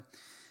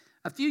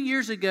A few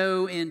years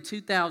ago in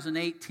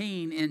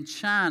 2018 in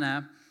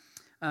China,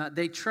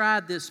 they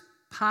tried this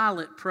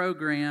pilot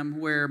program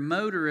where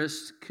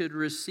motorists could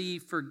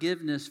receive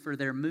forgiveness for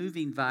their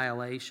moving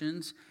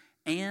violations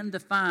and the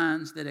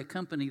fines that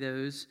accompany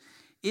those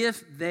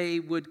if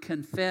they would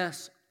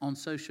confess on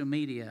social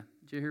media.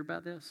 Did you hear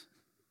about this?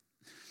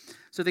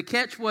 So the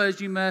catch was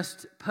you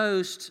must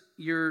post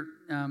your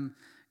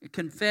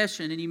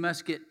confession and you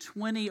must get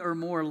 20 or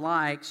more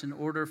likes in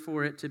order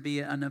for it to be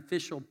an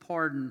official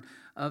pardon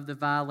of the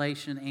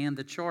violation and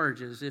the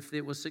charges. If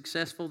it was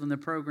successful in the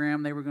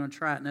program, they were going to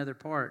try it in other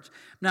parts.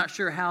 I'm not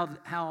sure how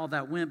all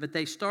that went, but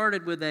they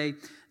started with a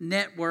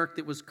network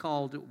that was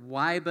called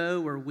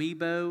Weibo or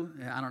Weibo.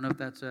 I don't know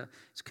if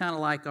it's kind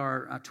of like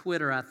our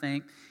Twitter, I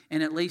think.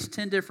 And at least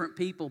 10 different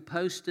people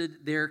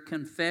posted their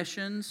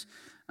confessions,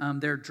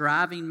 their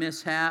driving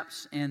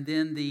mishaps, and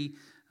then the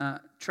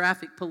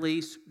traffic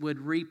police would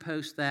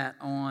repost that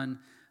on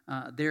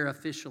their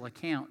official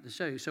account to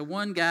show you. So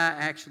one guy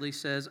actually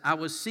says, I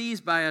was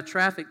seized by a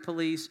traffic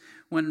police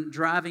when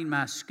driving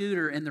my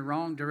scooter in the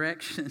wrong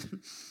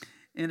direction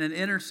in an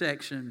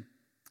intersection.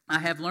 I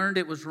have learned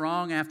it was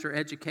wrong after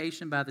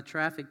education by the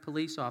traffic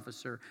police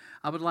officer.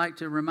 I would like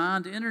to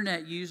remind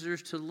internet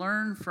users to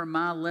learn from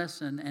my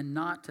lesson and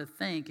not to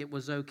think it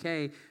was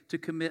okay to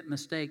commit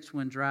mistakes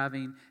when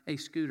driving a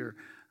scooter.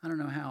 I don't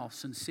know how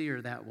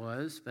sincere that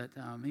was, but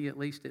he at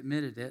least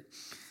admitted it.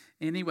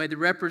 Anyway, the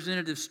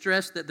representative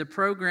stressed that the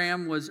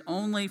program was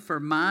only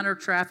for minor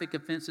traffic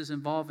offenses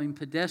involving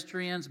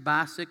pedestrians,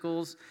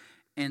 bicycles,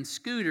 and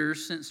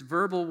scooters, since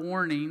verbal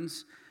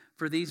warnings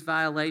for these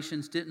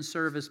violations didn't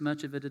serve as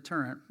much of a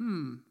deterrent.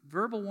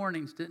 Verbal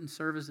warnings didn't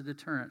serve as a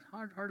deterrent.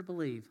 Hard to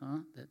believe, huh,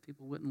 that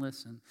people wouldn't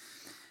listen.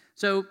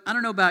 So I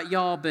don't know about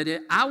y'all, but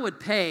I would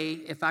pay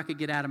if I could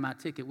get out of my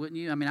ticket, wouldn't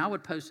you? I mean, I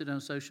would post it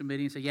on social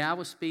media and say, yeah, I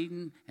was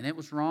speeding, and it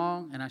was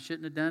wrong, and I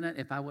shouldn't have done it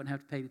if I wouldn't have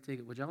to pay the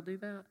ticket. Would y'all do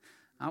that?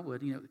 I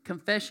would.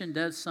 Confession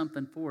does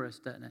something for us,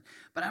 doesn't it?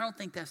 But I don't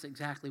think that's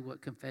exactly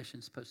what confession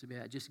is supposed to be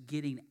about, just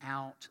getting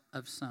out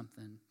of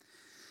something.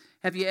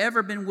 Have you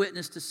ever been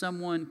witness to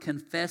someone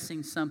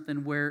confessing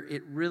something where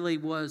it really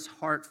was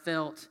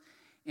heartfelt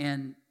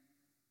and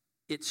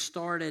it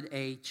started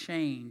a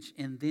change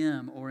in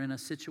them or in a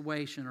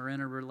situation or in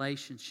a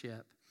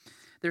relationship?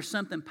 There's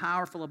something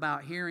powerful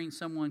about hearing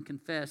someone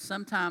confess.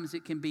 Sometimes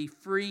it can be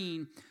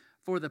freeing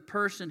for the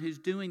person who's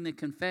doing the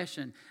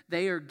confession.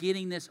 They are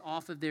getting this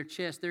off of their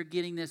chest. They're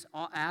getting this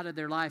out of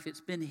their life.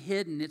 It's been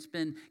hidden. It's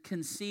been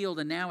concealed,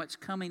 and now it's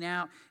coming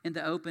out in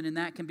the open, and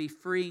that can be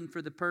freeing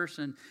for the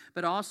person.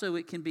 But also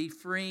it can be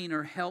freeing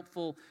or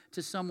helpful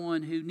to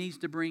someone who needs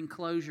to bring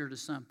closure to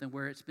something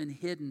where it's been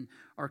hidden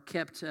or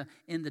kept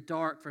in the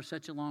dark for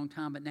such a long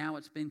time, but now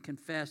it's been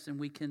confessed and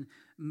we can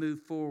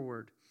move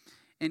forward.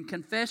 And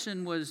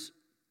confession was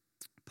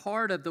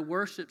part of the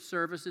worship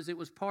services. It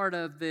was part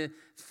of the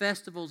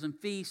festivals and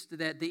feasts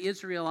that the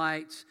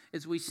Israelites,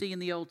 as we see in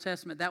the Old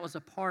Testament, that was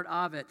a part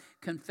of it.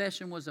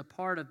 Confession was a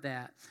part of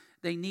that.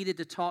 They needed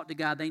to talk to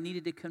God. They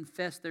needed to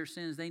confess their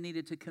sins. They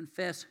needed to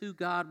confess who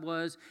God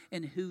was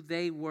and who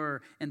they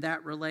were in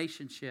that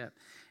relationship.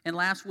 And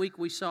last week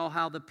we saw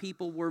how the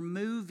people were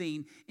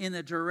moving in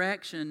a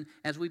direction,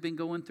 as we've been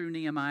going through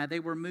Nehemiah,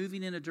 they were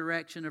moving in a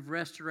direction of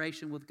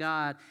restoration with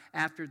God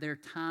after their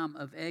time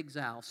of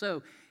exile.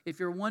 So if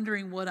you're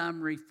wondering what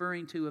I'm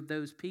referring to of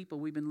those people,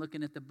 we've been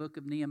looking at the book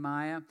of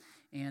Nehemiah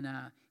and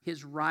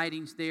his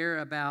writings there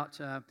about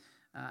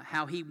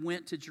how he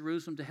went to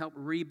Jerusalem to help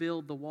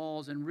rebuild the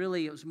walls. And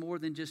really, it was more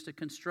than just a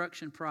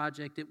construction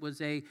project. It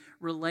was a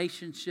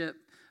relationship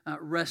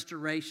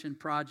restoration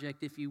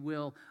project, if you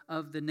will,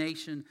 of the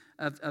nation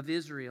of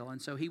Israel.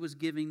 And so he was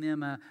giving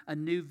them a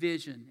new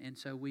vision. And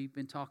so we've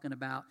been talking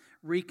about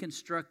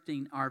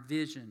reconstructing our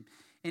vision.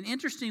 And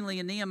interestingly,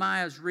 in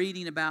Nehemiah's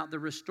reading about the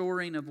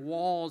restoring of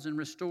walls and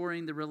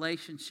restoring the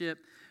relationship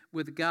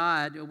with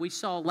God, we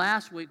saw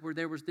last week where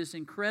there was this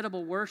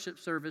incredible worship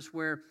service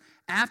where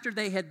after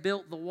they had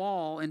built the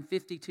wall in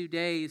 52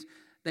 days,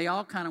 they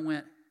all kind of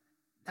went,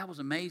 that was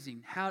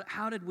amazing.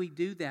 How did we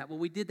do that? Well,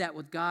 we did that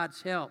with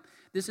God's help.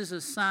 This is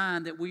a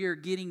sign that we are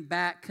getting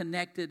back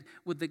connected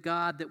with the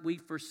God that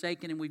we've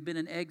forsaken and we've been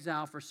in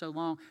exile for so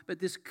long. But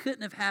this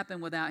couldn't have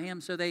happened without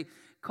him. So they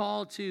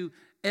called to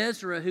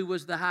Ezra, who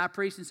was the high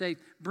priest, and say,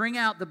 bring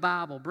out the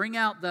Bible, bring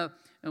out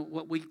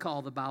what we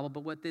call the Bible,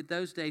 but what did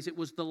those days, it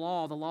was the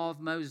law of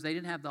Moses. They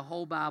didn't have the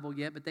whole Bible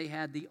yet, but they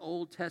had the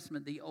Old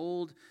Testament, the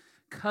Old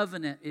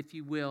Covenant, if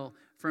you will,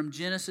 from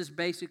Genesis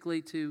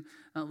basically to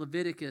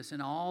Leviticus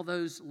and all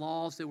those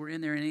laws that were in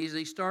there. And as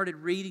they started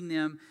reading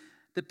them,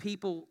 the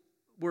people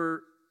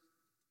were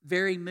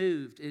very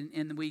moved.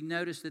 And we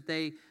noticed that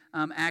they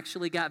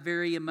actually got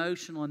very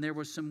emotional, and there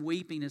was some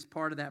weeping as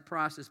part of that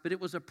process. But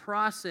it was a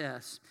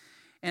process.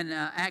 And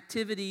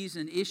activities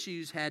and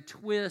issues had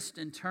twists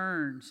and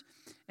turns.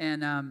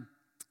 And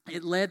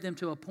it led them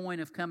to a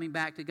point of coming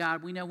back to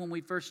God. We know when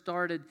we first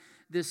started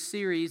this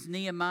series,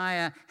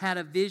 Nehemiah had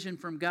a vision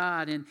from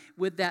God, and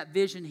with that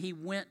vision, he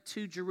went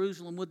to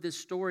Jerusalem with this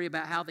story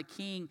about how the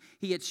king,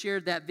 he had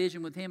shared that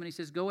vision with him, and he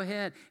says, go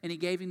ahead, and he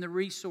gave him the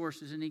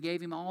resources, and he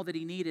gave him all that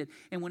he needed,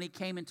 and when he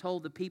came and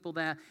told the people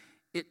that,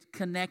 it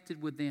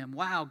connected with them.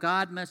 Wow,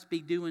 God must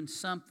be doing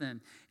something.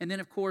 And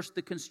then, of course,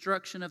 the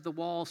construction of the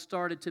wall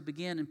started to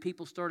begin, and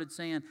people started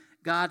saying,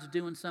 God's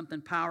doing something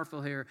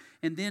powerful here.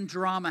 And then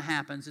drama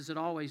happens, as it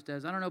always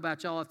does. I don't know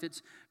about y'all, if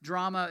it's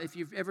drama, if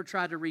you've ever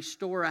tried to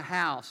restore a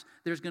house,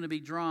 there's going to be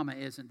drama,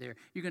 isn't there?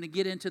 You're going to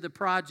get into the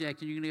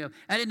project, and you're going to go,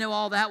 I didn't know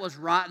all that was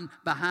rotten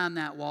behind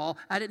that wall.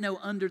 I didn't know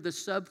under the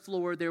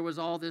subfloor there was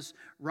all this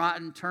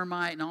rotten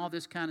termite and all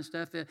this kind of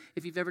stuff.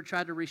 If you've ever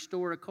tried to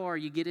restore a car,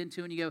 you get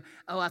into it and you go,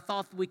 oh, I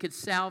thought we could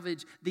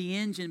salvage the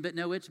engine, but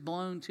no, it's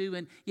blown too.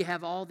 And you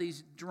have all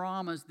these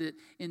dramas that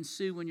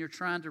ensue when you're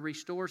trying to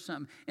restore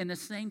something. And the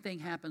same thing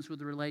happens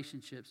with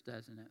relationships,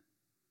 doesn't it?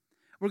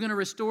 We're going to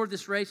restore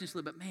this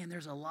relationship, but man,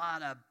 there's a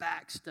lot of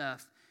back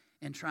stuff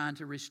in trying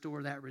to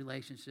restore that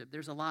relationship.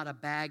 There's a lot of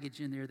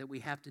baggage in there that we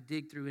have to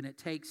dig through, and it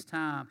takes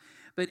time.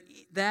 But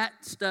that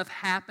stuff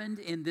happened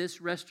in this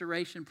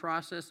restoration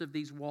process of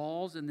these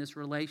walls and this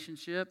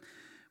relationship.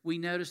 We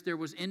noticed there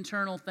was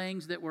internal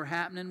things that were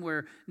happening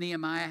where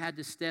Nehemiah had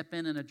to step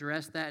in and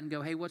address that and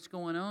go, hey, what's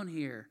going on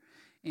here?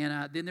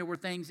 And then there were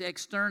things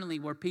externally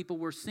where people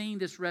were seeing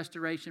this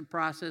restoration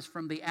process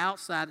from the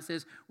outside. It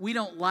says, we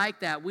don't like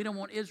that. We don't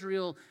want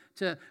Israel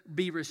to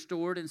be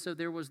restored. And so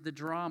there was the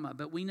drama.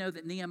 But we know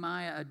that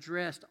Nehemiah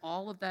addressed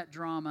all of that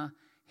drama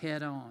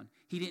head on.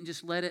 He didn't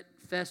just let it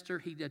fester.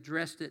 He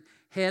addressed it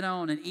head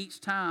on, and each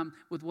time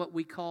with what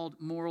we called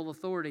moral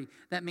authority.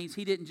 That means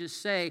he didn't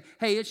just say,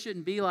 hey, it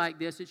shouldn't be like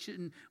this.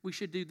 We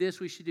should do this,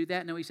 we should do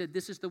that. No, he said,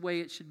 this is the way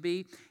it should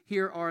be.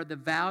 Here are the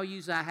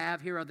values I have.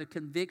 Here are the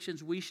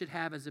convictions we should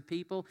have as a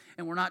people.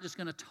 And we're not just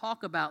going to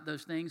talk about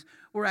those things.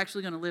 We're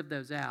actually going to live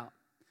those out.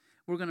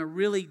 We're going to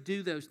really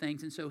do those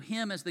things. And so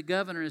him as the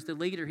governor, as the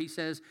leader, he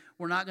says,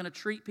 we're not going to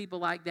treat people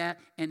like that.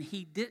 And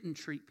he didn't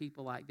treat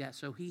people like that.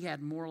 So he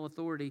had moral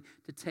authority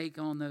to take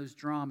on those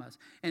dramas.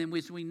 And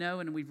as we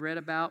know and we've read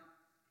about,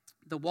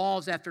 the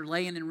walls, after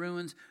laying in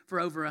ruins for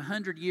over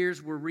 100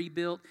 years, were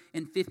rebuilt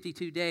in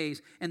 52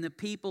 days. And the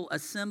people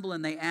assemble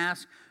and they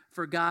ask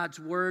for God's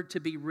word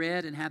to be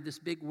read and have this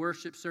big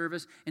worship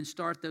service and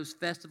start those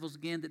festivals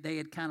again that they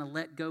had kind of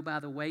let go by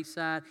the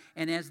wayside.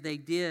 And as they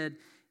did,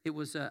 it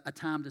was a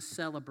time to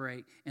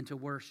celebrate and to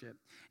worship.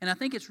 And I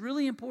think it's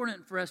really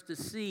important for us to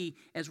see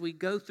as we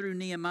go through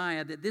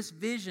Nehemiah that this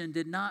vision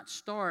did not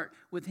start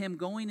with him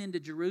going into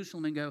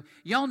Jerusalem and go,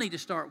 y'all need to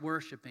start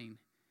worshiping.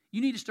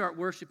 You need to start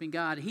worshiping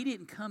God. He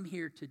didn't come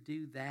here to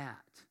do that.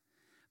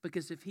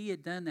 Because if he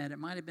had done that, it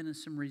might have been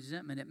some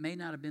resentment. It may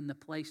not have been the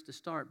place to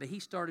start. But he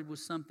started with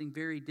something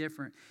very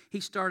different. He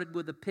started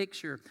with a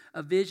picture,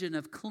 a vision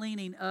of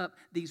cleaning up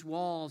these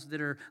walls that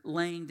are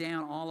laying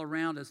down all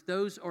around us.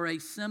 Those are a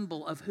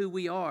symbol of who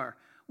we are.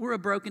 We're a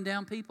broken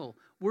down people.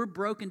 We're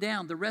broken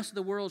down. The rest of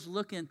the world's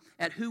looking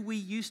at who we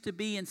used to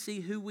be and see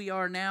who we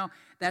are now.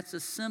 That's a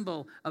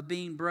symbol of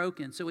being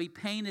broken. So he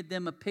painted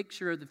them a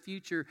picture of the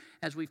future,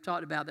 as we've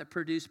talked about, that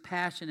produced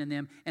passion in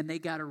them. And they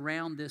got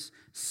around this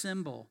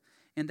symbol.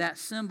 And that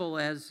symbol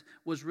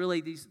was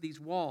really these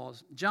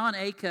walls. John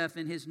Acuff,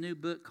 in his new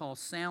book called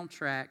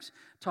Soundtracks,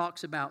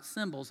 talks about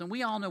symbols. And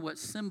we all know what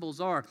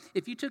symbols are.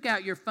 If you took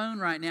out your phone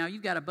right now,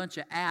 you've got a bunch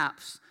of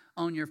apps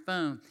on your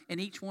phone. And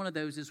each one of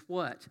those is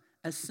what?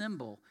 A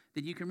symbol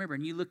that you can remember.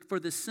 And you look for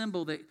the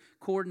symbol that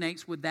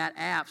coordinates with that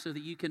app so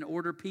that you can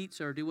order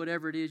pizza or do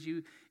whatever it is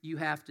you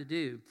have to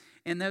do.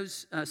 And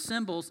those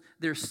symbols,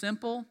 they're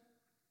simple,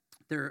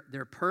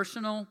 they're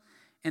personal,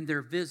 and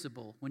they're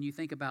visible when you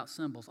think about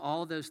symbols,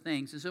 all of those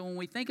things. And so when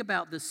we think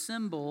about the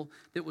symbol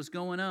that was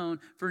going on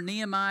for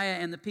Nehemiah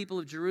and the people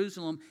of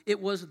Jerusalem, it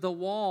was the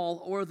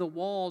wall or the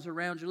walls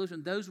around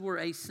Jerusalem. Those were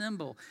a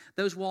symbol.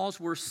 Those walls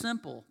were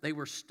simple. They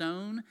were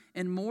stone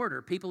and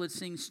mortar. People had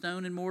seen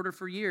stone and mortar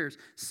for years.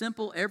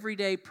 Simple,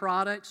 everyday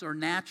products or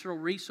natural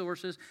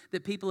resources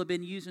that people have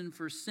been using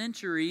for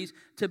centuries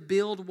to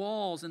build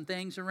walls and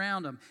things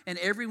around them. And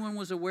everyone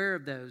was aware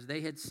of those.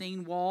 They had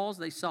seen walls.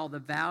 They saw the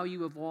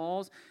value of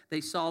walls. They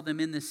saw them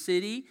in the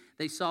city.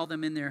 They saw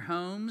them in their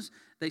homes.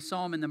 They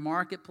saw them in the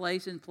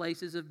marketplace and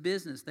places of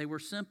business. They were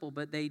simple,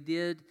 but they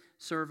did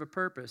serve a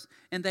purpose.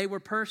 And they were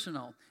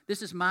personal.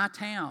 This is my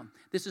town.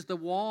 This is the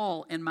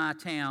wall in my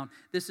town.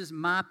 This is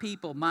my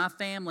people, my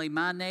family,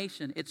 my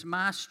nation. It's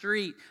my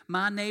street,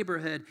 my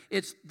neighborhood.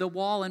 It's the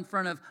wall in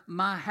front of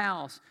my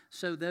house.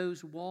 So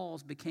those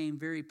walls became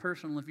very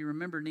personal. If you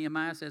remember,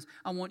 Nehemiah says,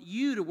 I want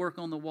you to work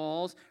on the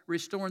walls,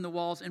 restoring the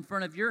walls in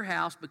front of your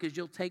house, because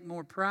you'll take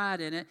more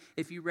pride in it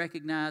if you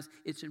recognize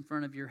it's in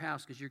front of your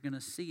house, because you're going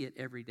to see it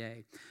every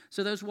day.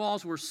 So those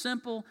walls were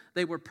simple,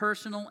 they were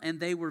personal, and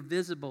they were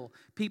visible.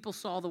 People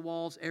saw the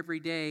walls every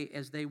day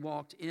as they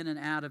walked in and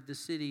out of the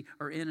city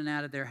or in and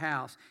out of their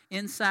house.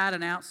 Inside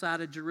and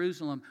outside of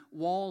Jerusalem,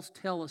 walls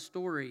tell a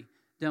story,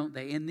 don't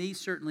they? And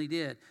these certainly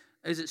did.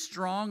 Is it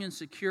strong and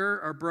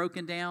secure or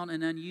broken down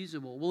and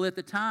unusable? Well, at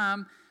the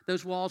time,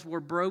 those walls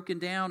were broken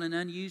down and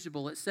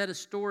unusable. It said a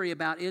story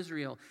about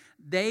Israel.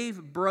 They've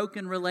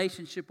broken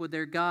relationship with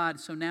their God,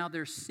 so now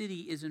their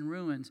city is in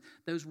ruins.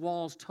 Those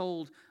walls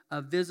told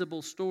a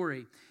visible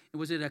story.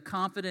 Was it a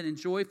confident and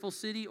joyful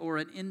city or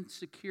an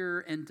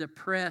insecure and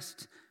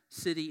depressed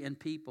city and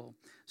people?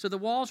 So the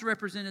walls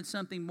represented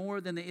something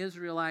more than the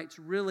Israelites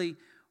really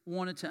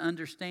wanted to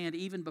understand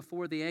even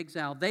before the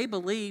exile. They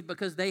believed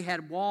because they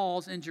had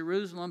walls in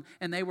Jerusalem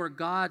and they were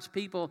God's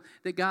people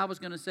that God was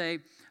going to say,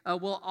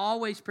 we'll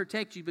always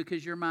protect you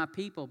because you're my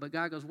people. But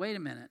God goes, wait a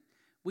minute.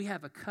 We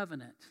have a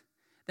covenant.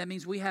 That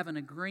means we have an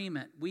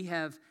agreement. We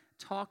have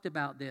talked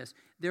about this.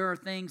 There are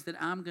things that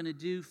I'm going to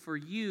do for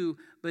you,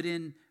 but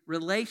in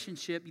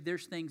relationship,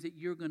 there's things that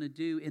you're going to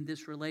do in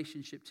this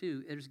relationship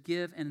too. There's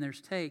give and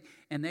there's take.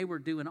 And they were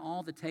doing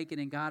all the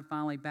taking, and God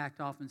finally backed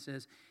off and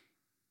says,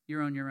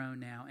 you're on your own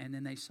now. And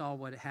then they saw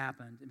what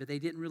happened. But they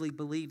didn't really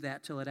believe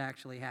that till it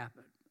actually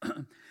happened.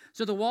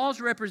 So the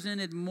walls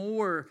represented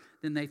more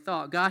than they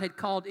thought. God had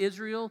called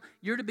Israel,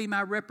 you're to be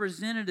my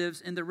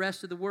representatives in the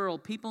rest of the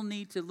world. People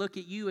need to look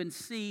at you and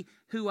see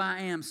who I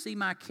am, see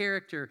my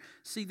character,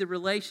 see the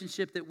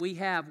relationship that we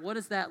have. What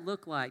does that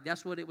look like?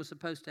 That's what it was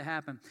supposed to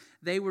happen.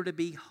 They were to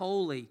be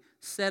holy,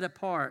 set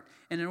apart.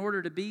 And in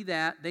order to be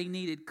that, they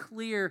needed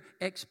clear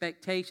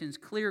expectations,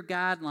 clear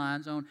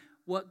guidelines on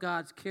what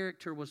God's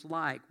character was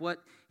like, what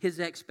his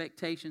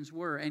expectations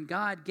were. And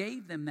God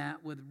gave them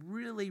that with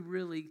really,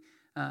 really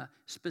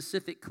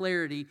specific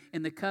clarity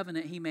in the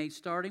covenant he made,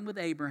 starting with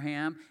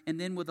Abraham and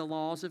then with the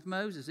laws of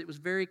Moses. It was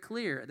very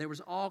clear. There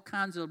was all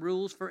kinds of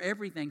rules for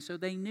everything, so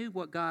they knew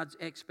what God's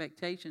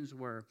expectations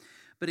were.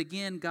 But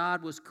again,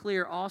 God was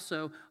clear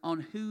also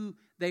on who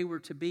they were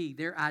to be.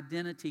 Their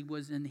identity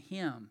was in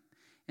him.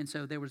 And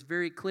so they was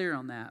very clear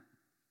on that.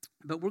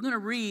 But we're going to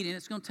read, and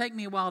it's going to take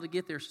me a while to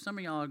get there. So some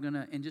of y'all are going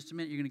to, in just a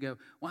minute, you're going to go,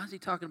 why is he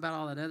talking about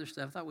all that other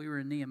stuff? I thought we were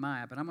in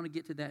Nehemiah, but I'm going to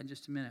get to that in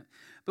just a minute.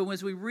 But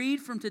as we read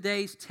from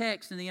today's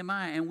text in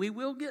Nehemiah, and we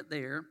will get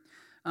there,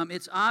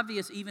 it's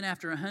obvious even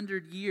after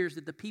 100 years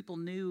that the people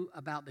knew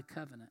about the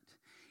covenant.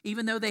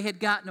 Even though they had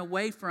gotten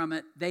away from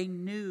it, they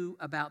knew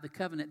about the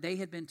covenant. They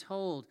had been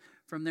told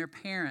from their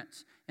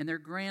parents and their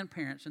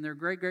grandparents and their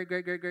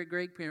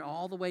great-great-great-great-great-great-parents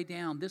all the way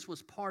down. This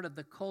was part of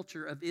the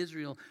culture of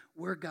Israel.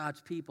 We're God's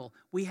people.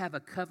 We have a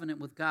covenant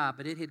with God,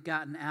 but it had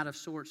gotten out of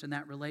sorts and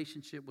that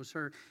relationship was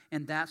hurt.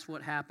 And that's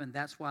what happened.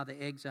 That's why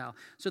the exile.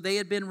 So they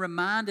had been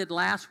reminded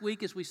last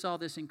week as we saw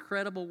this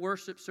incredible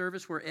worship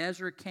service where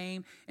Ezra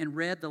came and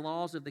read the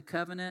laws of the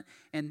covenant.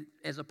 And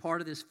as a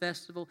part of this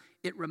festival,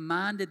 it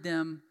reminded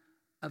them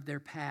of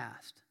their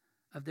past,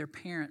 of their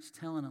parents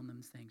telling them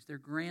these things, their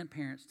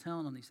grandparents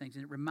telling them these things,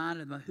 and it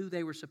reminded them of who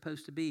they were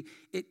supposed to be.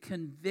 It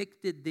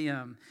convicted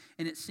them,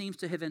 and it seems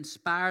to have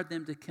inspired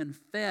them to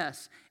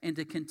confess and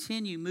to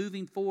continue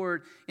moving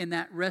forward in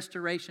that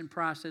restoration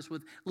process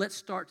with, let's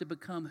start to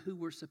become who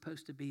we're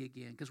supposed to be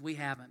again, because we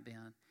haven't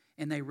been,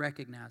 and they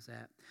recognize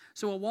that.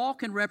 So a wall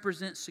can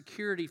represent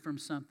security from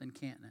something,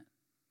 can't it?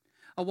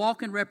 A wall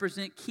can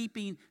represent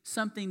keeping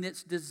something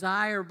that's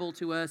desirable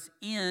to us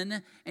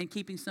in and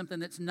keeping something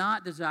that's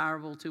not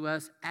desirable to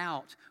us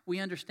out.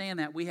 We understand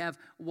that. We have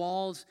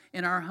walls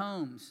in our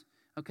homes.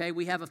 Okay,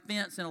 we have a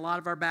fence in a lot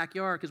of our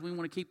backyard because we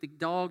want to keep the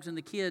dogs and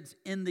the kids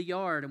in the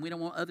yard, and we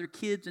don't want other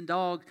kids and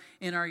dogs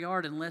in our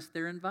yard unless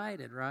they're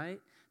invited, right?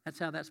 That's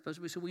how that's supposed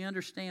to be. So we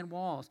understand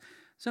walls.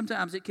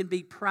 Sometimes it can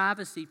be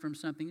privacy from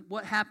something.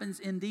 What happens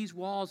in these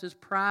walls is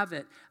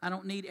private. I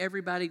don't need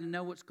everybody to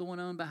know what's going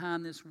on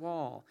behind this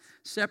wall.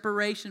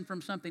 Separation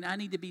from something. I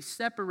need to be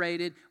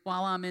separated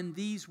while I'm in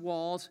these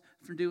walls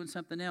from doing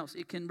something else.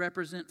 It can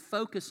represent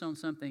focus on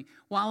something.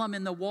 While I'm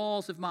in the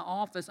walls of my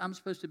office, I'm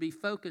supposed to be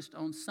focused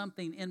on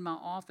something in my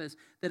office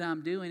that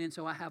I'm doing, and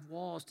so I have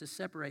walls to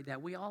separate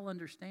that. We all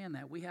understand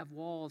that. We have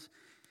walls.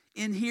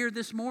 In here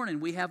this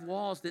morning, we have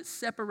walls that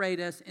separate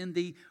us in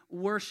the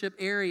worship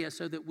area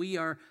so that we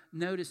are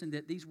noticing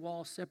that these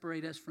walls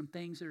separate us from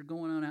things that are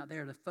going on out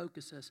there to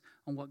focus us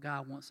on what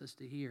God wants us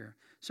to hear.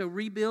 So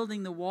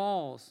rebuilding the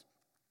walls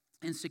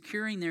and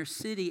securing their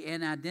city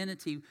and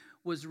identity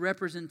was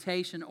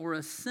representation or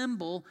a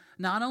symbol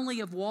not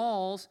only of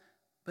walls,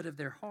 but of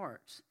their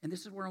hearts. And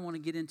this is where I want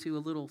to get into a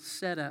little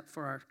setup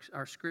for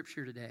our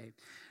scripture today.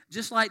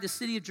 Just like the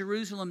city of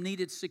Jerusalem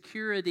needed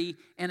security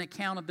and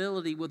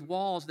accountability with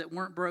walls that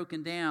weren't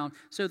broken down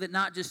so that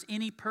not just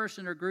any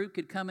person or group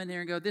could come in there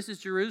and go, this is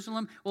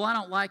Jerusalem? Well, I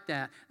don't like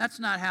that. That's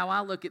not how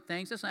I look at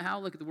things. That's not how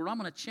I look at the world. I'm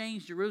going to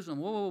change Jerusalem.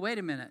 Whoa, wait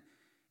a minute.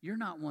 You're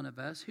not one of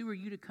us. Who are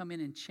you to come in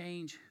and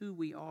change who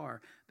we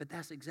are? But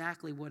that's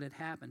exactly what had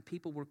happened.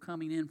 People were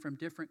coming in from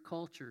different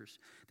cultures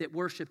that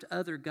worshiped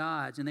other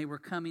gods, and they were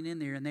coming in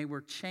there, and they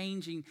were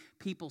changing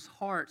people's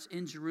hearts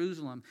in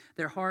Jerusalem.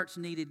 Their hearts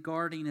needed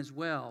guarding as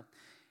well.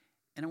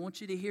 And I want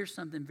you to hear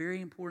something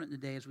very important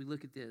today as we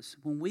look at this.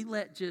 When we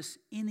let just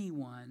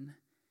anyone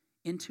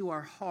into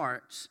our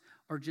hearts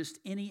or just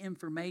any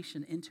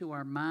information into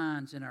our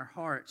minds and our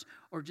hearts,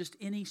 or just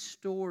any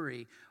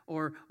story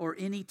or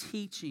any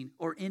teaching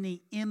or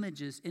any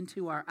images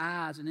into our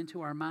eyes and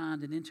into our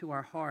mind and into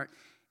our heart,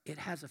 it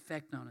has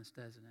effect on us,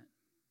 doesn't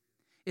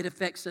it? It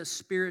affects us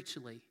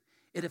spiritually.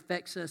 It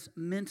affects us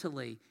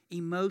mentally,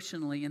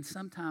 emotionally, and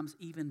sometimes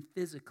even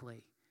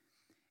physically.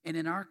 And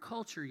in our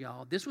culture,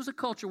 y'all, this was a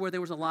culture where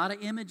there was a lot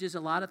of images, a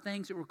lot of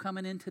things that were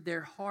coming into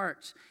their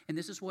hearts, and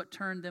this is what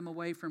turned them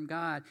away from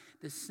God.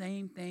 The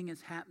same thing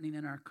is happening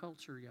in our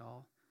culture,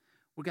 y'all.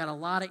 We've got a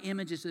lot of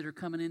images that are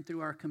coming in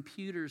through our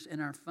computers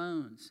and our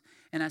phones.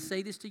 And I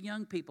say this to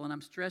young people, and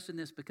I'm stressing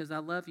this because I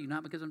love you,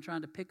 not because I'm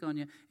trying to pick on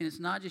you. And it's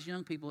not just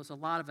young people, it's a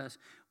lot of us.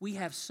 We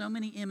have so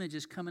many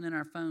images coming in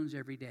our phones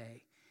every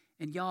day.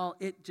 And y'all,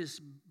 it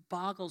just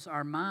boggles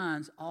our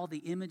minds, all the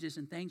images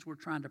and things we're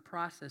trying to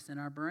process in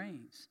our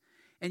brains.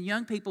 And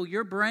young people,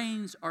 your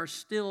brains are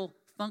still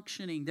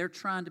functioning. They're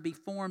trying to be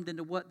formed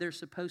into what they're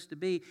supposed to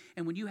be.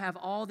 And when you have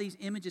all these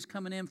images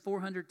coming in,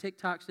 400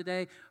 TikToks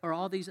today, or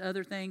all these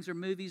other things, or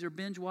movies, or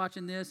binge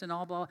watching this, and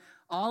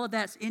all of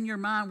that's in your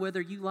mind,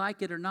 whether you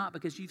like it or not,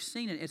 because you've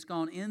seen it. It's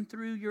gone in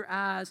through your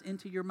eyes,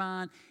 into your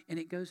mind, and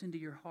it goes into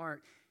your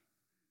heart.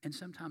 And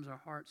sometimes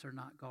our hearts are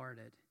not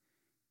guarded.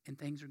 And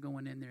things are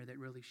going in there that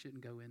really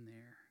shouldn't go in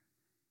there.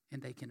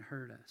 And they can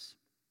hurt us.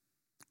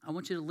 I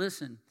want you to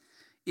listen.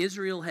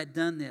 Israel had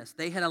done this.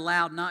 They had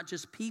allowed not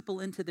just people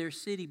into their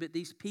city, but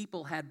these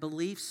people had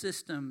belief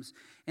systems.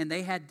 And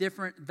they had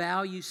different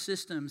value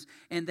systems.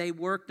 And they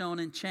worked on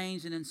and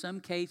changed. And in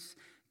some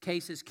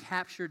cases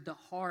captured the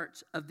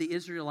hearts of the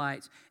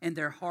Israelites. And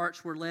their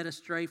hearts were led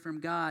astray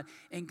from God.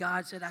 And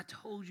God said, I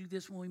told you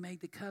this when we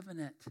made the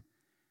covenant,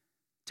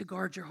 to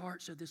guard your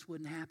heart so this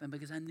wouldn't happen,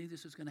 because I knew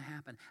this was going to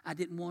happen. I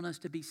didn't want us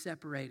to be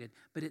separated,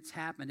 but it's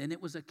happened. And it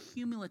was a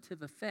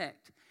cumulative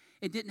effect.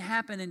 It didn't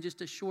happen in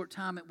just a short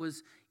time. It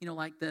was,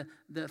 like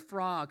the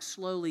frog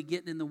slowly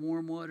getting in the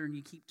warm water, and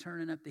you keep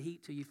turning up the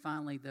heat till you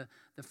finally,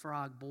 the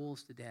frog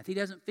boils to death. He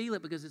doesn't feel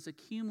it because it's a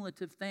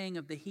cumulative thing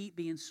of the heat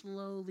being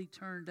slowly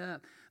turned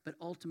up, but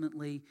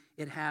ultimately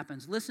it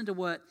happens. Listen to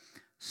what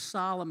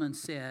Solomon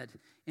said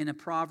in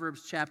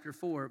Proverbs chapter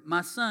 4.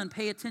 My son,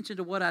 pay attention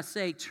to what I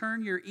say.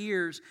 Turn your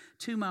ears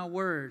to my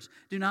words.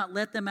 Do not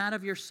let them out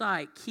of your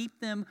sight. Keep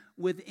them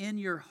within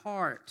your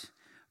heart,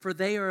 for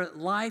they are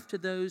life to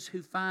those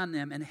who find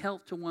them and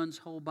health to one's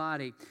whole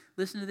body.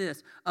 Listen to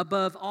this.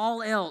 Above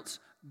all else,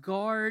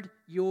 guard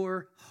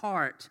your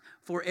heart,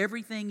 for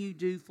everything you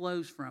do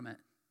flows from it.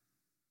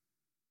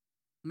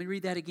 Let me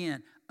read that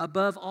again.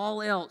 Above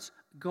all else,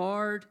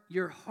 guard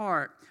your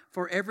heart,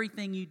 for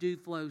everything you do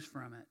flows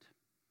from it.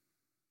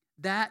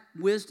 That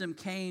wisdom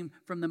came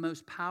from the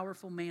most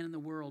powerful man in the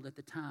world at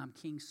the time,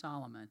 King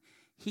Solomon.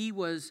 He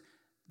was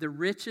the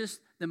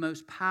richest, the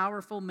most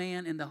powerful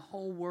man in the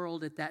whole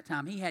world at that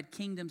time. He had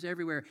kingdoms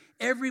everywhere.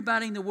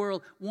 Everybody in the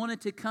world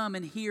wanted to come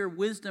and hear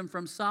wisdom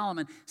from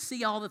Solomon,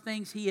 see all the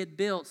things he had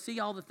built, see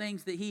all the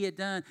things that he had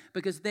done,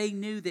 because they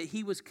knew that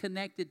he was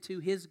connected to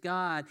his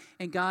God,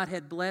 and God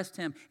had blessed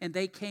him. And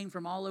they came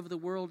from all over the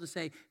world to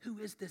say, who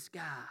is this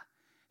guy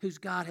whose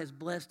God has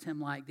blessed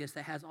him like this,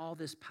 that has all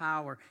this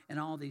power and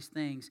all these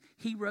things?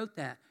 He wrote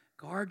that.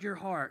 Guard your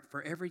heart,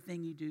 for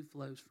everything you do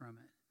flows from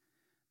it.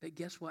 But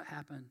guess what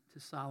happened to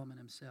Solomon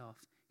himself?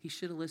 He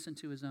should have listened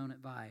to his own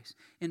advice.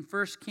 In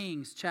 1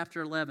 Kings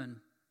chapter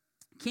 11,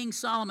 King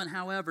Solomon,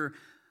 however,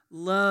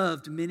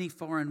 loved many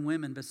foreign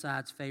women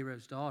besides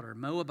Pharaoh's daughter: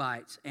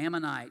 Moabites,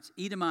 Ammonites,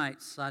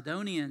 Edomites,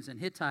 Sidonians,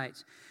 and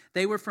Hittites.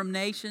 They were from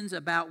nations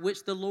about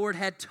which the Lord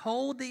had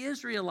told the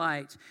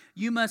Israelites,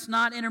 you must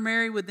not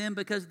intermarry with them,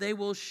 because they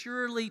will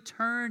surely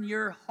turn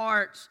your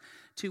hearts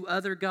to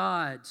other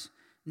gods.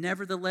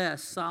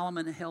 Nevertheless,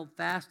 Solomon held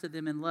fast to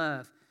them in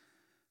love.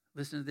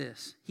 Listen to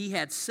this. He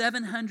had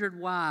 700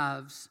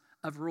 wives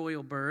of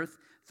royal birth,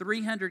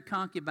 300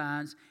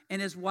 concubines,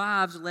 and his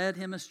wives led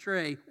him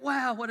astray.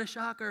 Wow, what a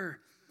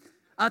shocker.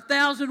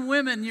 1,000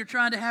 women you're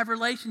trying to have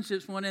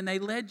relationships with, and they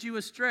led you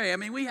astray. I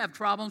mean, we have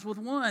problems with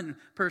one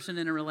person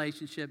in a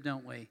relationship,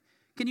 don't we?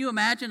 Can you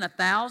imagine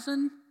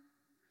 1,000?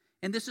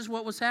 And this is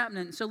what was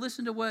happening. So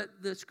listen to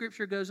what the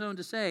scripture goes on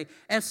to say.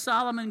 As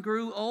Solomon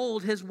grew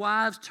old, his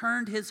wives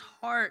turned his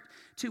heart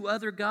to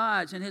other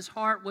gods, and his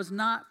heart was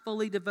not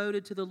fully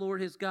devoted to the Lord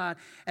his God,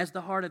 as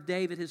the heart of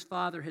David his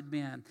father had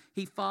been.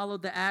 He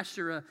followed the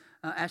Ashtoreth,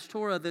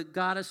 the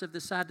goddess of the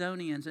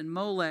Sidonians, and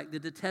Molech, the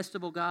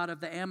detestable god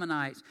of the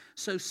Ammonites.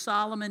 So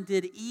Solomon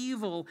did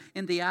evil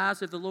in the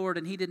eyes of the Lord,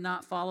 and he did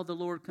not follow the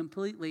Lord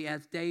completely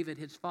as David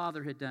his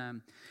father had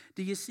done.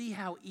 Do you see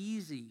how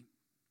easy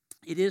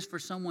it is for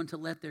someone to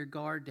let their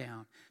guard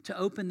down, to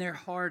open their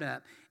heart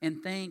up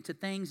and to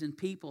things and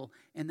people,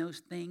 and those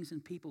things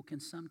and people can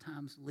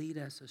sometimes lead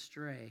us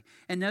astray.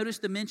 And notice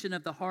the mention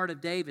of the heart of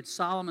David,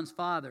 Solomon's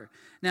father.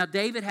 Now,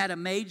 David had a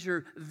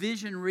major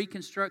vision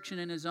reconstruction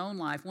in his own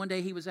life. One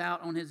day he was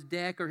out on his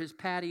deck or his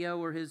patio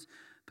or his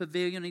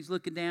pavilion. He's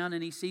looking down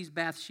and he sees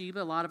Bathsheba.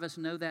 A lot of us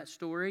know that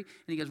story. And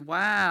he goes,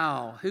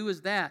 wow, who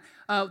is that?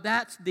 Oh,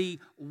 that's the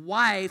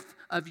wife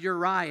of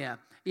Uriah.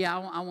 Yeah,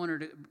 I want her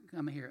to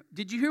come here.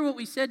 Did you hear what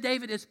we said,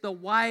 David? It's the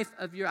wife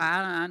of your...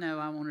 I know,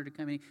 I want her to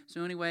come in.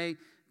 So anyway,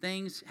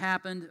 things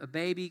happened. A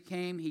baby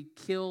came. He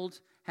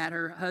had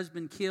her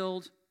husband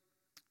killed.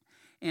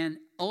 And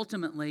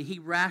ultimately, he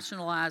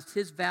rationalized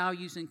his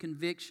values and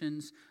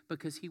convictions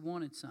because he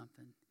wanted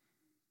something.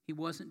 He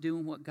wasn't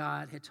doing what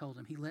God had told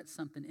him. He let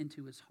something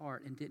into his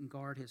heart and didn't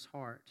guard his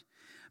heart.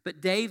 But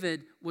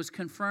David was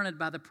confronted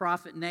by the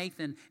prophet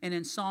Nathan. And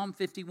in Psalm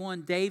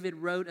 51, David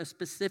wrote a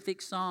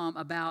specific psalm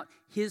about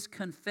his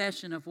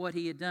confession of what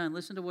he had done.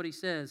 Listen to what he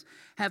says.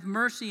 Have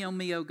mercy on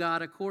me, O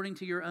God, according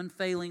to your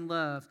unfailing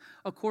love.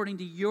 According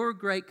to your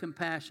great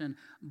compassion,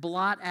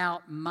 blot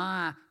out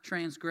my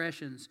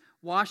transgressions.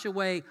 Wash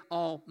away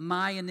all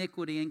my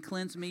iniquity and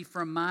cleanse me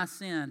from my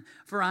sin.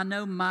 For I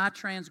know my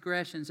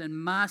transgressions, and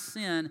my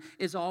sin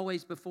is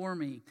always before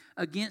me.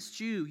 Against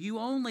you, you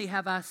only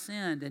have I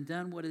sinned and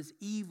done what is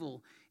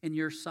evil in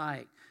your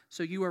sight.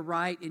 So you are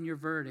right in your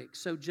verdict,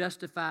 so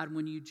justified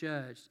when you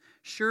judged.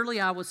 Surely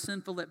I was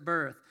sinful at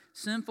birth,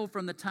 sinful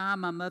from the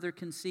time my mother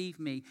conceived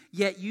me.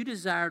 Yet you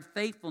desired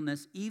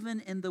faithfulness even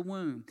in the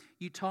womb.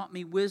 You taught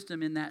me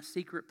wisdom in that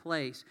secret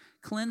place.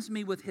 Cleanse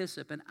me with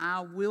hyssop, and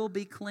I will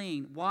be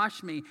clean.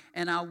 Wash me,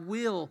 and I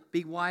will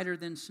be whiter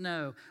than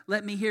snow.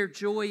 Let me hear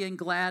joy and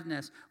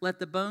gladness. Let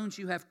the bones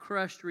you have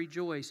crushed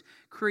rejoice.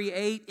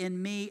 Create in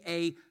me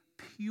a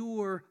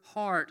pure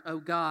heart, O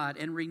God,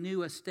 and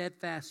renew a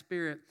steadfast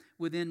spirit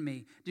within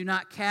me. Do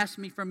not cast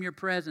me from your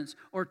presence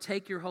or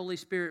take your Holy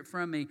Spirit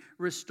from me.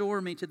 Restore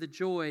me to the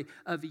joy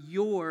of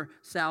your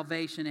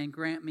salvation and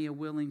grant me a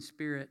willing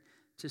spirit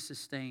to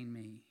sustain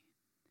me.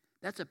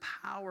 That's a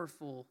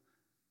powerful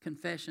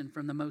confession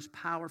from the most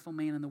powerful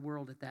man in the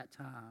world at that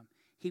time.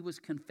 He was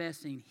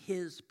confessing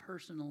his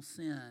personal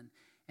sin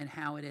and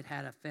how it had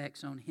had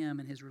effects on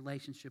him and his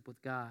relationship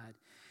with God.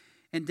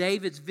 And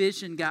David's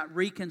vision got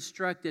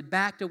reconstructed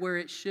back to where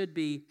it should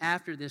be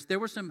after this. There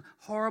were some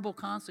horrible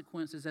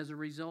consequences as a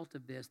result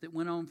of this that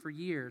went on for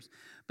years.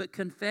 But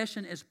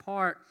confession is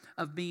part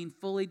of being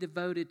fully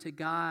devoted to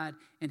God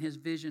and His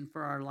vision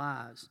for our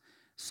lives.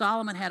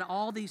 Solomon had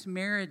all these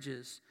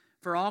marriages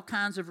for all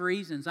kinds of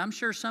reasons. I'm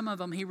sure some of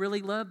them he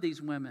really loved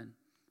these women.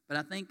 But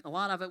I think a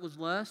lot of it was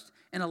lust,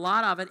 and a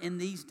lot of it in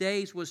these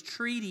days was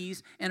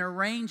treaties and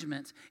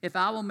arrangements. If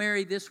I will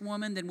marry this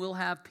woman, then we'll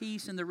have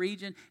peace in the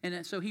region.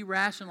 And so he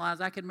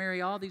rationalized, I could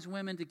marry all these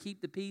women to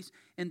keep the peace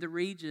in the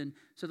region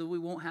so that we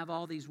won't have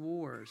all these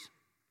wars.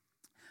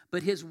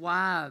 But his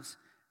wives,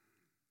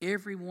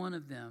 every one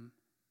of them,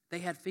 they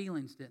had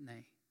feelings, didn't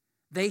they?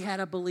 They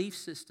had a belief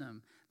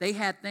system. They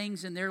had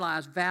things in their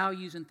lives,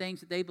 values and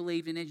things that they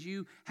believed in. As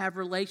you have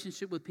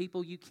relationship with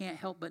people, you can't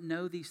help but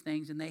know these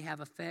things, and they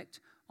have effect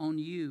on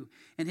you.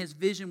 And his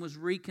vision was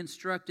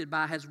reconstructed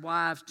by his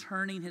wives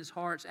turning his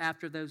hearts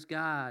after those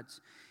gods.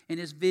 And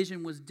his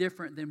vision was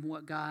different than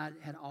what God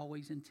had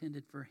always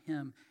intended for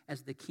him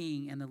as the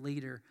king and the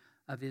leader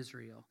of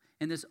Israel.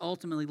 And this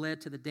ultimately led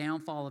to the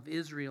downfall of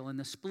Israel and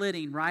the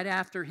splitting right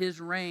after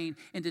his reign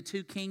into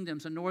two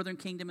kingdoms, a northern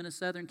kingdom and a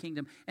southern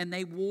kingdom. And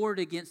they warred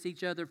against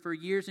each other for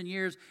years and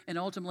years. And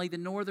ultimately the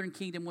northern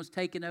kingdom was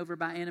taken over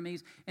by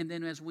enemies. And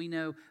then, as we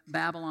know,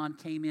 Babylon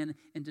came in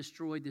and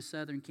destroyed the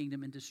southern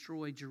kingdom and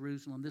destroyed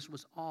Jerusalem. This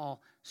was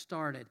all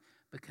started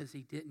because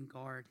he didn't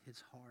guard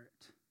his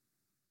heart.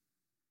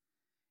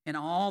 And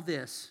all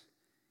this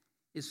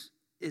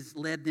is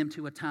led them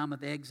to a time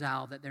of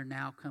exile that they're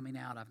now coming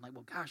out of. Like,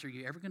 well, gosh, are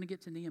you ever going to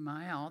get to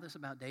Nehemiah? All this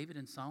about David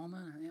and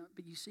Solomon?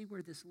 But you see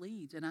where this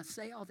leads. And I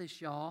say all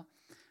this, y'all,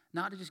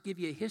 not to just give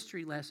you a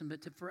history lesson, but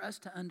for us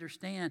to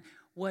understand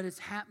what is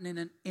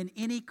happening in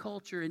any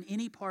culture, in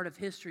any part of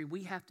history.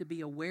 We have to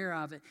be aware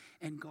of it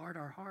and guard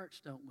our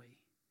hearts, don't we?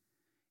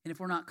 And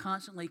if we're not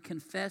constantly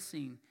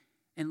confessing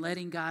and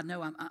letting God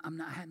know, I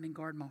haven't been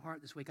guarding my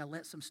heart this week. I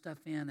let some stuff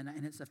in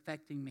and it's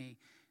affecting me,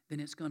 then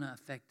it's going to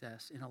affect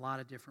us in a lot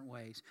of different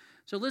ways.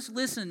 So let's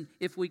listen,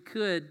 if we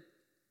could,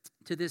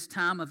 to this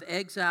time of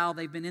exile.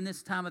 They've been in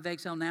this time of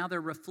exile. Now they're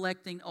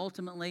reflecting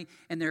ultimately,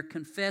 and they're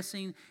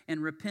confessing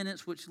and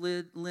repentance, which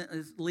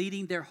is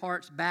leading their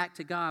hearts back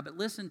to God. But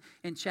listen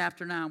in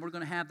chapter 9. We're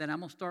going to have that. I'm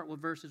going to start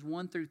with verses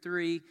 1 through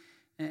 3,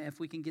 if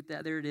we can get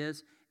that. There it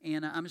is.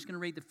 And I'm just going to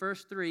read the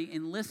first 3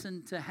 and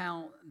listen to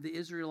how the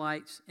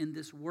Israelites in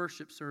this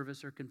worship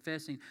service are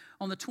confessing.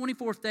 On the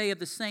 24th day of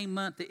the same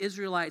month, the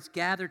Israelites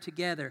gathered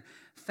together,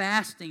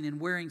 fasting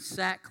and wearing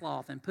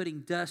sackcloth and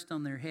putting dust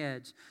on their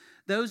heads.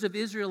 Those of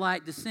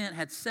Israelite descent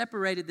had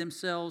separated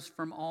themselves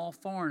from all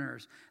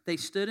foreigners. They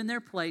stood in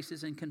their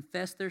places and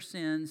confessed their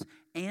sins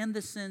and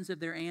the sins of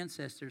their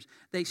ancestors.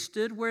 They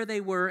stood where they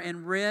were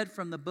and read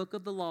from the book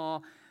of the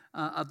law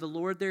of the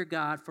Lord their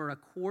God for a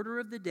quarter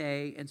of the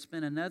day, and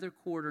spent another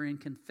quarter in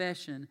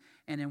confession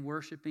and in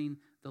worshiping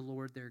the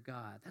Lord their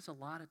God. That's a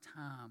lot of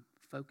time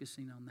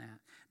focusing on that.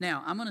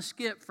 Now, I'm going to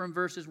skip from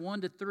verses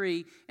 1 to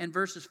 3, and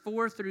verses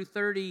 4 through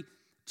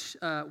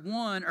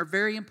 31 are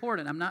very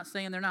important. I'm not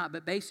saying they're not,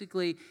 but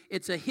basically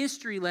it's a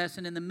history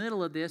lesson in the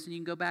middle of this, and you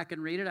can go back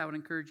and read it. I would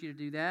encourage you to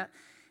do that.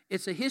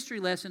 It's a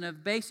history lesson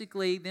of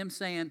basically them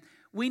saying,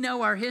 we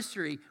know our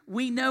history.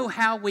 We know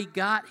how we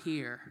got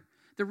here.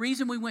 The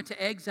reason we went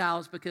to exile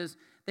is because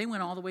they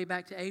went all the way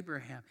back to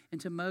Abraham and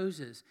to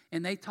Moses.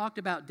 And they talked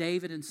about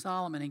David and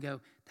Solomon and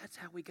go, that's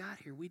how we got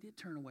here. We did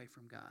turn away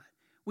from God.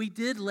 We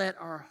did let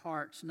our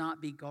hearts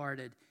not be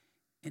guarded.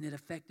 And it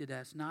affected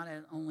us not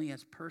only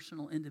as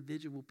personal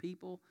individual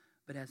people,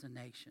 but as a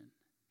nation.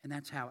 And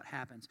that's how it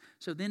happens.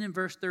 So then in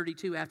verse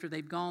 32, after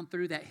they've gone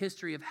through that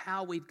history of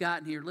how we've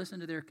gotten here, listen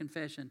to their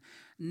confession.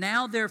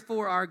 Now,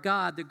 therefore, our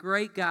God, the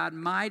great God,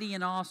 mighty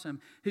and awesome,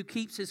 who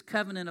keeps his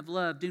covenant of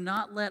love, do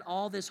not let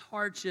all this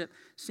hardship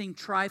seem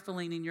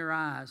trifling in your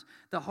eyes.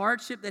 The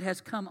hardship that has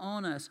come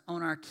on us,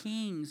 on our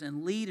kings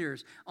and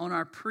leaders, on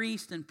our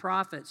priests and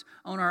prophets,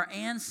 on our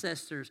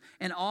ancestors,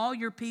 and all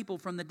your people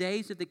from the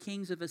days of the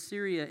kings of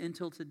Assyria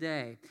until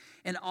today.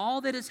 And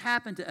all that has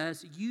happened to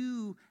us,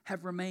 you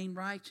have remained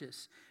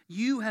righteous.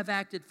 You have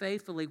acted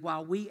faithfully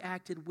while we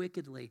acted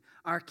wickedly.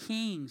 Our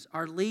kings,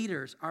 our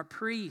leaders, our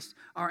priests,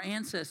 our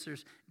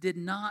ancestors did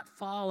not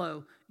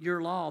follow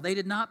your law. They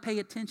did not pay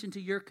attention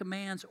to your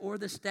commands or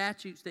the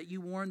statutes that you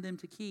warned them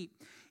to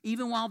keep.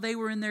 Even while they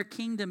were in their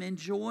kingdom,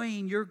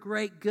 enjoying your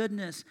great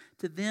goodness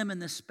to them in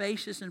the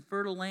spacious and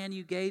fertile land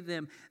you gave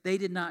them, they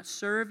did not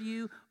serve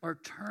you or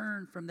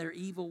turn from their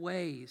evil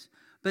ways.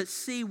 But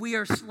see, we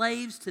are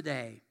slaves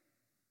today.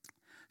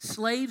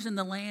 Slaves in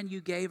the land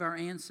you gave our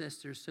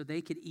ancestors so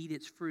they could eat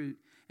its fruit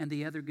and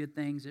the other good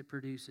things it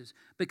produces.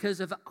 Because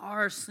of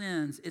our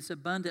sins, its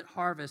abundant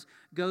harvest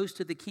goes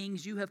to the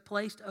kings you have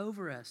placed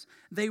over us.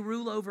 They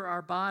rule over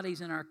our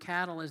bodies and our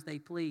cattle as they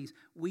please.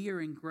 We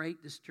are in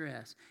great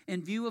distress.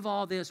 In view of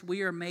all this,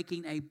 we are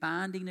making a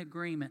binding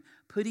agreement,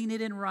 putting it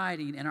in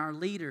writing, and our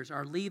leaders,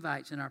 our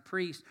Levites, and our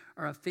priests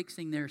are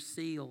affixing their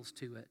seals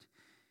to it.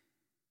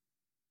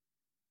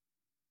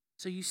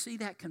 So you see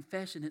that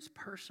confession, it's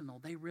personal.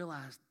 They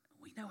realize,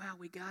 we know how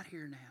we got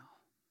here now.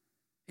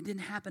 It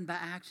didn't happen by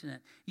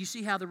accident. You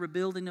see how the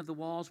rebuilding of the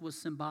walls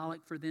was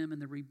symbolic for them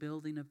and the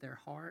rebuilding of their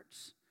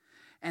hearts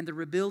and the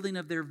rebuilding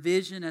of their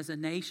vision as a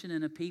nation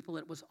and a people.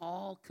 It was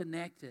all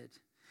connected.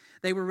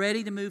 They were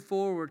ready to move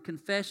forward.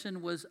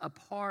 Confession was a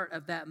part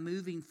of that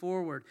moving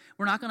forward.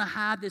 We're not going to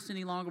hide this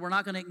any longer. We're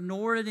not going to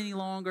ignore it any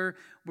longer.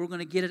 We're going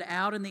to get it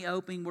out in the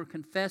open. We're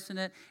confessing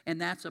it, and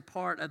that's a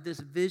part of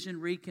this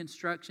vision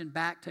reconstruction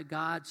back to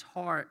God's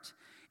heart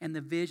and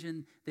the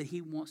vision that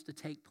he wants to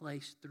take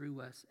place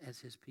through us as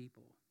his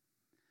people.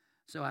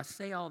 So I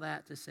say all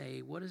that to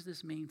say, what does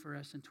this mean for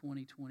us in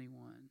 2021?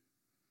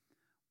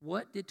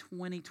 What did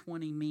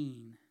 2020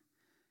 mean?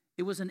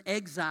 It was an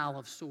exile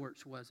of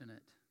sorts, wasn't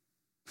it?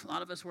 A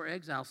lot of us were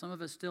exiled. Some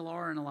of us still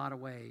are in a lot of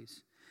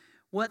ways.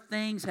 What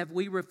things have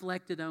we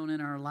reflected on in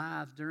our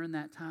lives during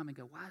that time and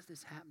go, why is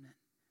this happening?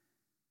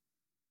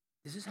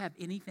 Does this have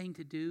anything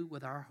to do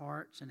with our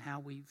hearts and how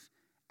we've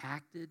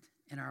acted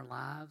in our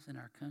lives, in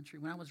our country?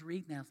 When I was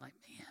reading that, I was like,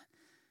 man,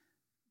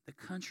 the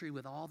country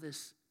with all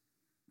this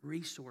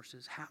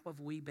resources, how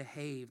have we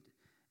behaved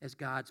as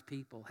God's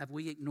people? Have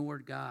we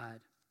ignored God?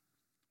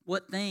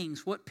 What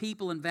things, what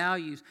people and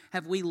values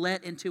have we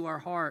let into our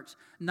hearts,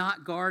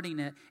 not guarding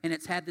it, and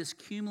it's had this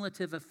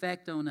cumulative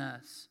effect on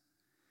us?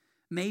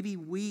 Maybe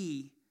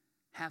we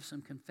have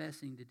some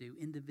confessing to do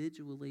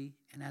individually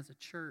and as a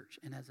church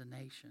and as a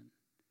nation.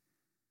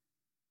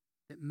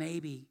 That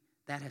maybe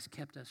that has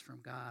kept us from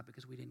God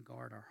because we didn't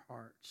guard our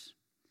hearts.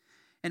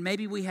 And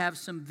maybe we have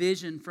some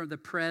vision for the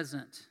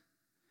present.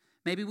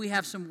 Maybe we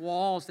have some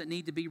walls that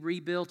need to be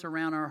rebuilt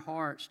around our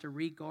hearts to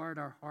re-guard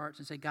our hearts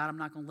and say, God, I'm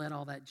not going to let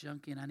all that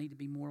junk in. I need to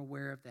be more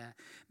aware of that.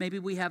 Maybe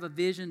we have a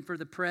vision for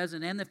the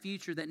present and the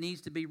future that needs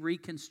to be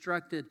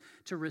reconstructed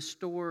to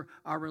restore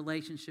our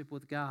relationship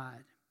with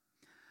God.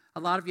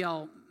 A lot of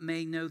y'all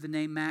may know the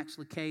name Max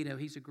Lucado.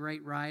 He's a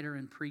great writer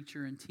and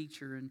preacher and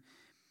teacher. And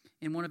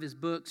in one of his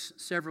books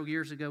several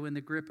years ago, In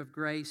the Grip of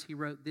Grace, he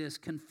wrote this: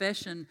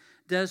 confession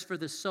does for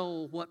the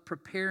soul what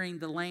preparing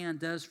the land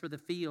does for the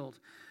field.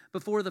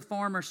 Before the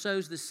farmer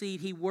sows the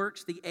seed, he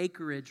works the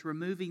acreage,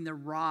 removing the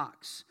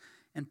rocks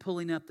and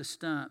pulling up the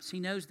stumps. He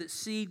knows that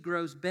seed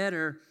grows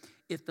better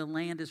if the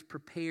land is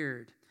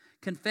prepared.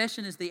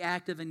 Confession is the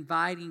act of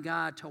inviting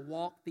God to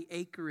walk the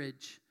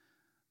acreage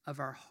of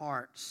our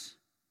hearts.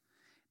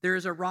 There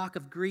is a rock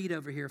of greed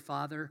over here,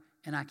 Father,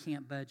 and I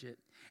can't budge it.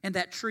 And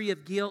that tree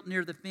of guilt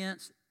near the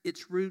fence,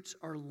 its roots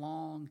are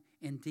long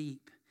and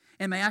deep.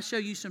 And may I show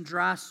you some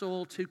dry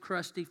soil too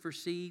crusty for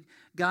seed?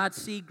 God's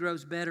seed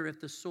grows better if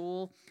the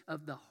soil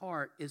of the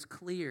heart is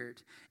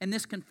cleared. And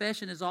this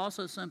confession is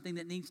also something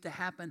that needs to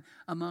happen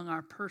among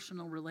our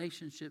personal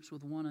relationships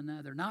with one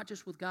another. Not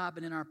just with God,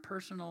 but in our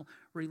personal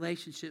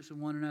relationships with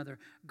one another.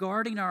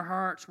 Guarding our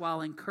hearts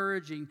while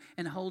encouraging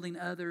and holding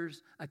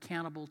others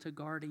accountable to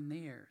guarding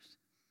theirs.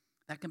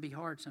 That can be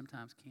hard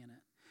sometimes, can't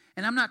it?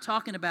 And I'm not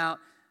talking about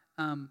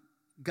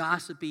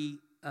gossipy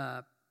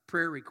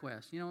prayer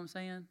requests. You know what I'm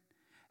saying?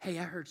 Hey,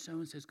 I heard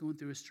so-and-so's going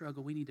through a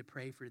struggle. We need to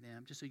pray for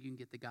them just so you can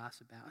get the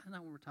gossip out. That's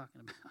not what we're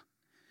talking about.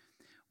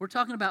 We're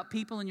talking about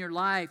people in your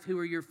life who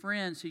are your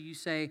friends who you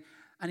say,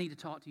 I need to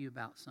talk to you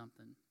about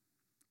something.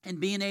 And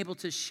being able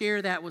to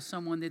share that with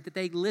someone, that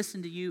they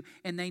listen to you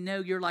and they know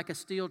you're like a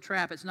steel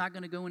trap. It's not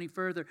going to go any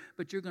further,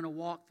 but you're going to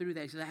walk through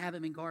that. He says, I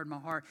haven't been guarding my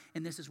heart,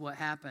 and this is what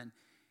happened.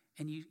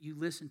 And you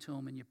listen to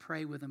them and you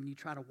pray with them and you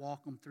try to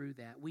walk them through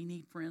that. We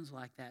need friends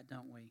like that,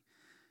 don't we?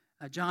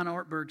 John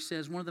Ortberg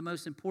says, one of the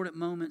most important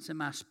moments in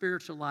my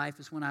spiritual life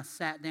is when I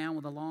sat down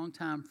with a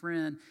longtime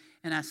friend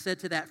and I said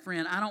to that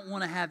friend, I don't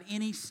want to have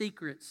any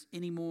secrets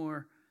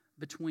anymore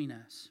between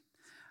us.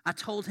 I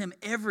told him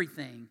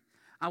everything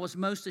I was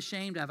most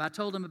ashamed of. I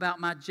told him about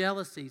my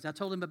jealousies. I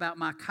told him about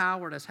my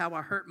cowardice, how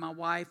I hurt my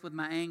wife with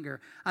my anger.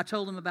 I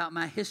told him about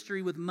my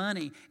history with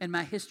money and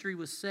my history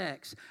with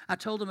sex. I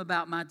told him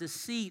about my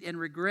deceit and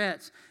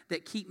regrets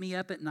that keep me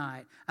up at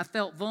night. I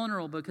felt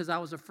vulnerable because I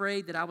was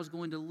afraid that I was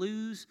going to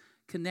lose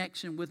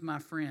connection with my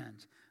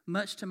friends.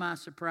 Much to my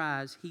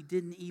surprise, he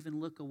didn't even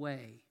look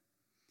away.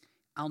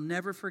 I'll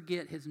never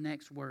forget his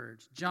next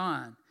words.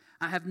 John,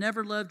 I have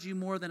never loved you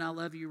more than I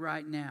love you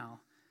right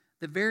now.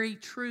 The very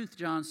truth,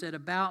 John said,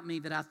 about me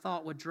that I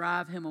thought would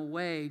drive him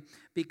away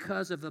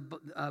because of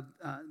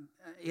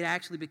it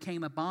actually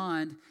became a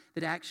bond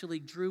that actually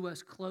drew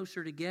us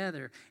closer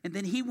together. And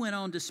then he went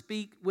on to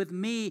speak with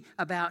me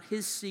about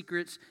his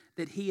secrets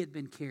that he had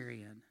been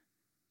carrying.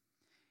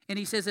 And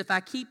he says, if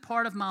I keep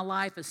part of my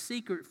life a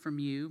secret from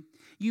you,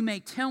 you may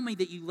tell me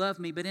that you love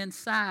me, but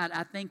inside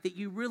I think that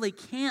you really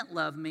can't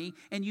love me,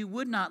 and you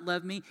would not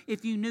love me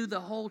if you knew the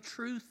whole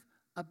truth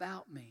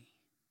about me.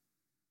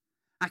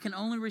 I can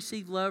only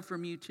receive love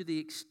from you to the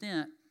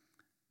extent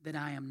that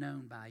I am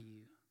known by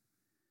you.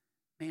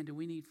 Man, do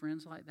we need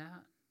friends like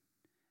that?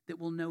 That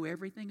will know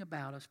everything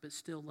about us but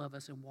still love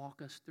us and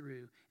walk us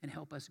through and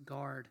help us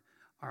guard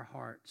our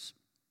hearts.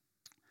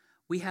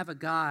 We have a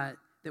God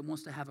that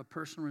wants to have a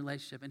personal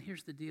relationship. And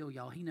here's the deal,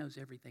 y'all. He knows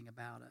everything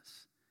about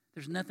us.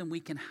 There's nothing we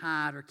can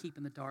hide or keep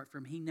in the dark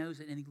from him. He knows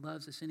it, and he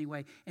loves us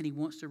anyway, and he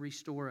wants to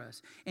restore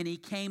us. And he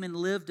came and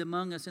lived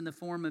among us in the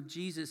form of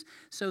Jesus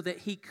so that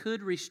he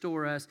could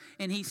restore us.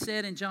 And he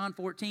said in John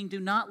 14, do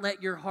not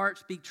let your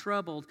hearts be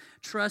troubled.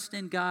 Trust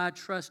in God.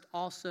 Trust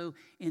also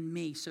in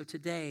me. So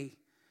today,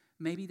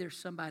 maybe there's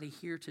somebody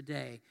here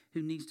today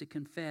who needs to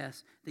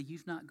confess that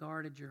you've not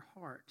guarded your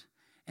heart.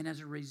 And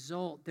as a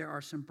result, there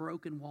are some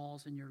broken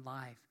walls in your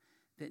life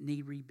that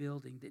need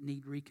rebuilding, that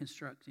need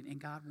reconstructing. And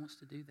God wants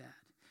to do that.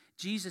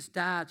 Jesus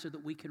died so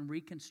that we can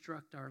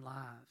reconstruct our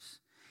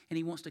lives. And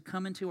he wants to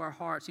come into our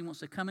hearts. He wants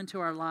to come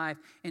into our life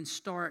and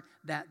start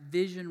that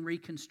vision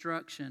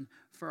reconstruction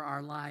for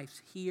our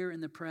lives here in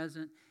the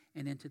present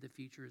and into the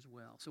future as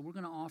well. So we're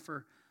going to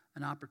offer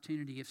an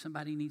opportunity if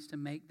somebody needs to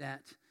make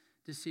that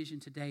decision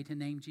today to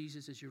name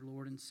Jesus as your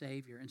Lord and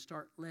Savior and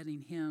start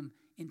letting him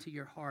into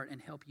your heart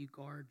and help you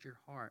guard your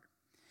heart.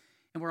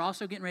 And we're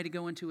also getting ready to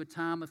go into a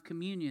time of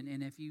communion.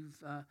 And if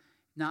you've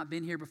not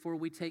been here before,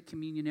 we take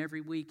communion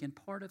every week. And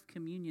part of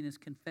communion is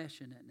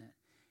confession, isn't it?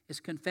 It's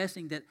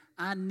confessing that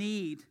I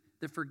need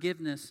the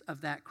forgiveness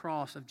of that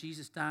cross, of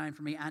Jesus dying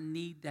for me. I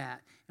need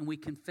that. And we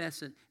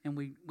confess it, and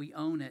we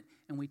own it,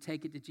 and we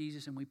take it to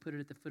Jesus, and we put it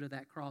at the foot of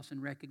that cross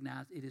and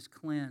recognize it is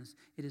cleansed,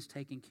 it is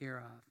taken care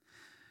of.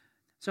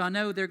 So I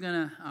know they're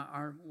going to,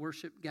 our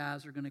worship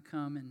guys are going to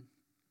come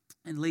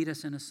and lead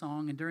us in a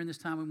song. And during this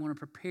time, we want to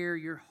prepare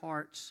your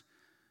hearts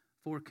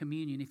for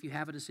communion. If you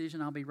have a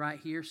decision, I'll be right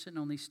here sitting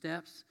on these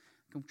steps.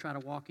 I'm going to try to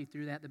walk you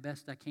through that the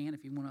best I can.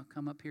 If you want to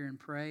come up here and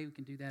pray, we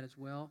can do that as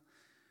well.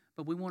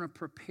 But we want to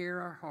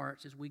prepare our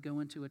hearts as we go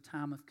into a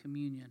time of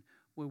communion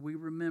where we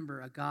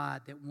remember a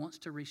God that wants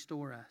to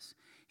restore us.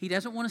 He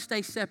doesn't want to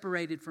stay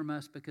separated from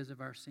us because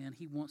of our sin.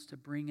 He wants to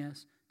bring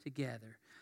us together.